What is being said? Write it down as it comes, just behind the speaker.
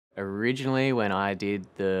Originally, when I did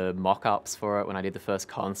the mock-ups for it, when I did the first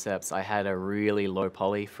concepts, I had a really low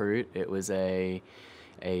poly fruit. It was a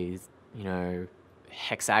you know,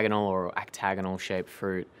 hexagonal or octagonal shaped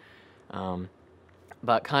fruit. Um,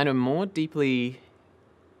 but kind of more deeply,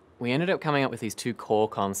 we ended up coming up with these two core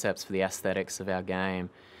concepts for the aesthetics of our game,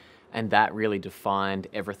 and that really defined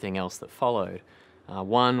everything else that followed.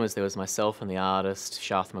 One was there was myself and the artist,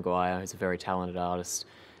 Sharth Maguire, who's a very talented artist,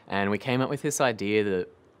 and we came up with this idea that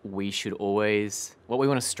we should always, what we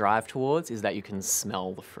want to strive towards is that you can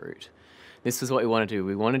smell the fruit. This is what we want to do.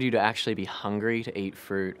 We wanted you to actually be hungry to eat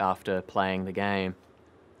fruit after playing the game.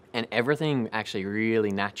 And everything actually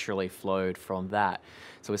really naturally flowed from that.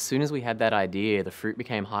 So as soon as we had that idea, the fruit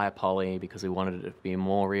became higher poly because we wanted it to be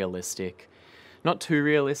more realistic. Not too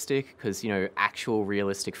realistic, because actual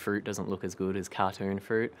realistic fruit doesn't look as good as cartoon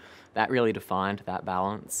fruit. That really defined that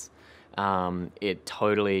balance. It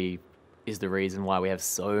totally is the reason why we have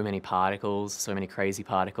so many particles, so many crazy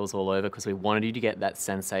particles all over, because we wanted you to get that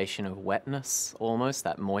sensation of wetness almost,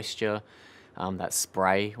 that moisture, that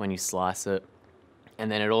spray when you slice it.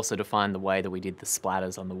 And then it also defined the way that we did the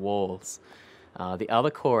splatters on the walls. The other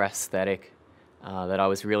core aesthetic that I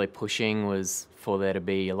was really pushing was for there to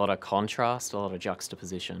be a lot of contrast, a lot of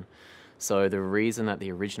juxtaposition. So the reason that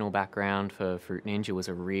the original background for Fruit Ninja was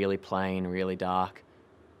a really plain, really dark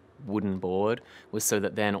wooden board was so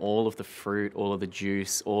that then all of the fruit, all of the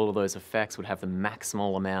juice, all of those effects would have the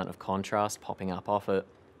maximal amount of contrast popping up off it.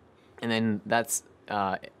 And then that's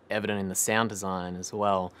evident in the sound design as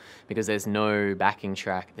well, because there's no backing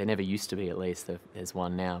track. There never used to be, at least. There's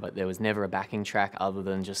one now, but there was never a backing track other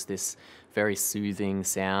than just this very soothing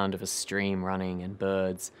sound of a stream running and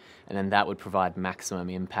birds, and then that would provide maximum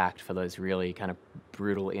impact for those really kind of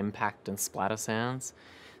brutal impact and splatter sounds.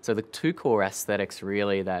 So the two core aesthetics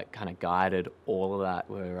really that kind of guided all of that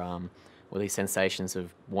were these sensations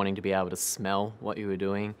of wanting to be able to smell what you were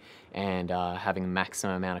doing and having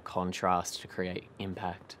maximum amount of contrast to create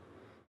impact.